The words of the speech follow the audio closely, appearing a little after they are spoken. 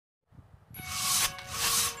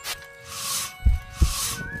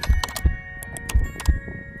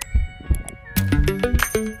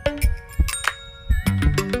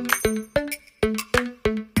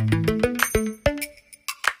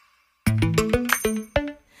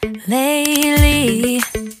Lately,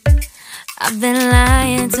 I've been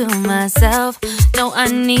lying to myself. No, I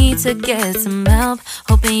need to get some help.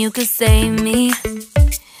 Hoping you could save me,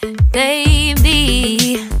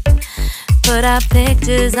 baby. Put our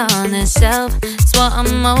pictures on the shelf. Swore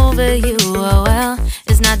I'm over you, oh well,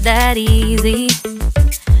 it's not that easy.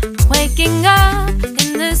 Waking up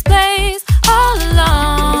in this place all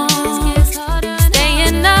alone,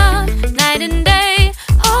 staying up night and day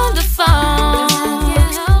on the phone.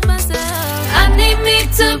 I need me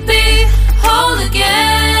to be whole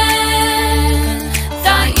again.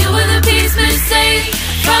 Thought you were the piece missing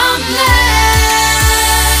from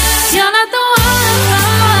last. You're not the one.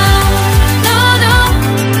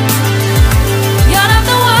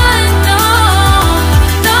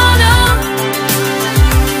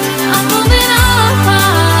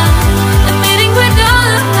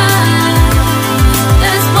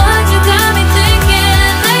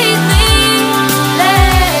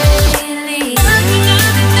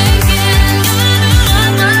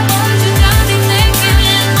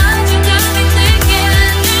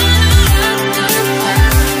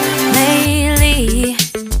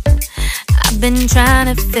 Been trying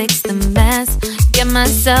to fix the mess, get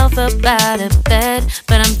myself up out of bed,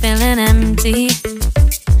 but I'm feeling empty.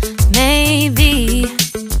 Maybe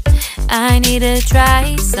I need to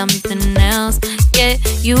try something else. Get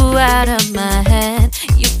you out of my head,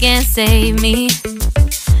 you can't save me.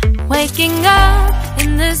 Waking up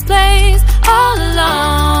in this place all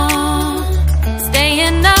alone,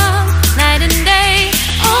 staying up night and day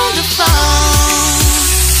on the phone.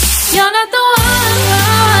 You're not the one.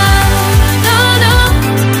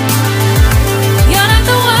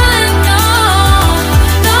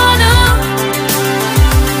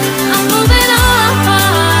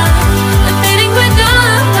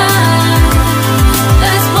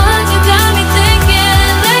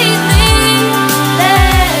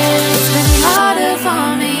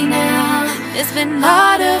 It's been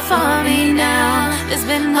harder for me now. It's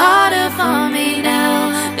been harder for me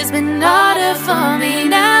now. It's been harder for me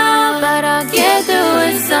now. But I'll get through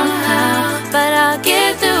it somehow. But I'll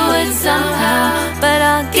get through it somehow. But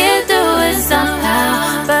I'll get through it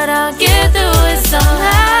somehow. But I'll get through it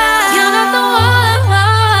somehow. You're not the one.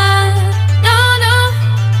 No, no.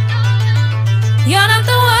 You're not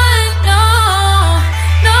the one. No,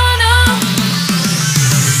 no, no.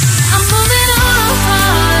 I'm moving on.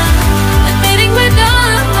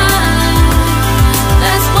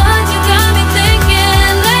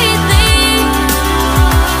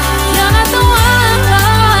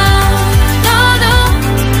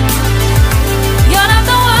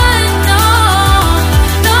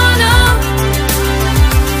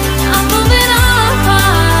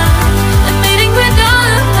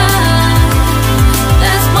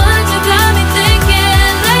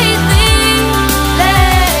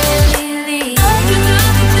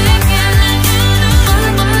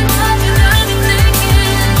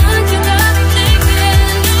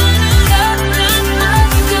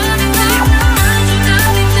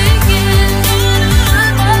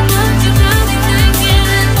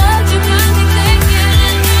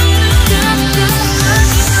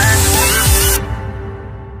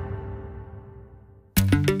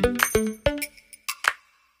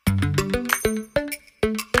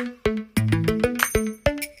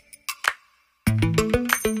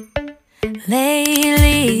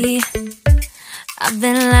 Lately, I've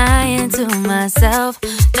been lying to myself.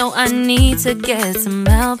 No, I need to get some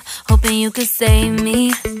help. Hoping you could save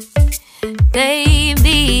me,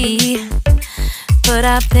 baby. Put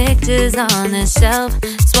our pictures on the shelf.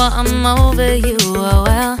 Swore I'm over you, oh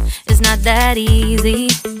well, it's not that easy.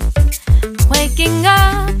 Waking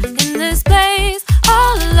up in this place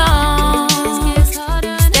all alone,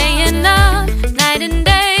 staying up night and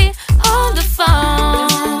day on the phone.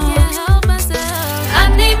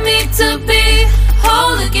 To be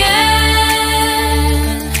whole again.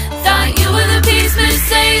 Thought you were the piece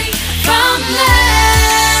missing from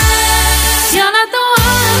last. You're not the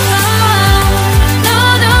one. No,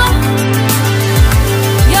 no.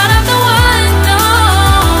 You're not the one. No,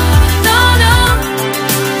 no, no.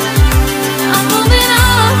 I'm moving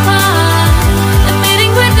on,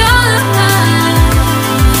 admitting we're done.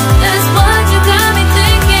 That's what you got me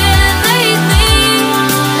thinking lately.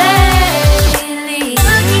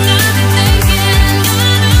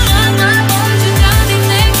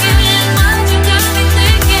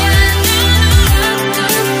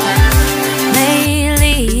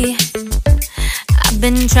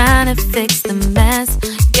 Been trying to fix the mess,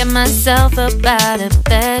 get myself up out of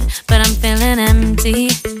bed, but I'm feeling empty.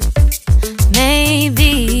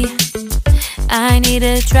 Maybe I need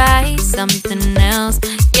to try something else.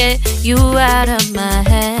 Get you out of my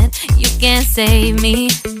head, save me.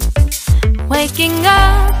 Waking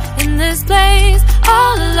up in this place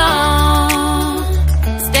all alone,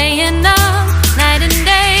 staying up night and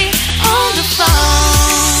day on the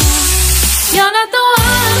phone. You're not the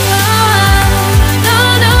one, no,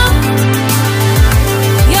 no.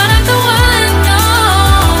 You're not the one, no,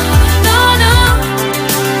 no, no.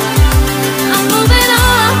 I'm moving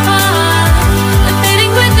on,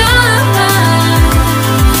 admitting we're done.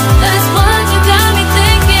 That's what you got me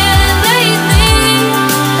thinking lately.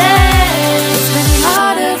 It's been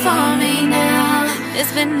harder for me now.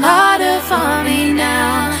 It's been harder for me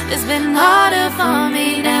now. It's been harder for me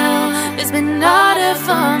now. It's been harder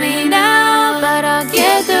for me now. But I'll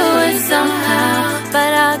get through it somehow.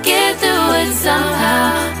 But I'll get through it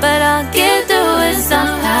somehow. But I'll get through it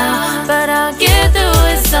somehow. But I'll get through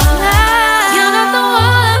it somehow. You're not the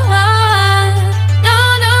one, no,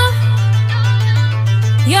 no.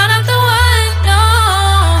 You're not the one, no,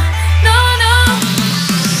 no, no.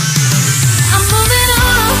 I'm moving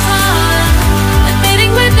on,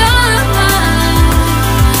 admitting we're done.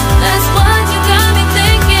 That's what you got me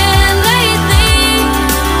thinking lately.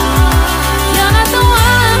 You're not the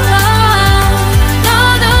one, no,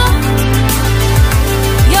 no.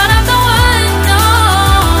 You're not the one, no,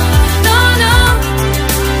 no, no.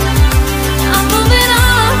 I'm moving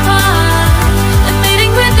on,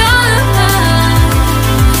 admitting we're done.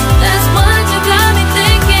 That's what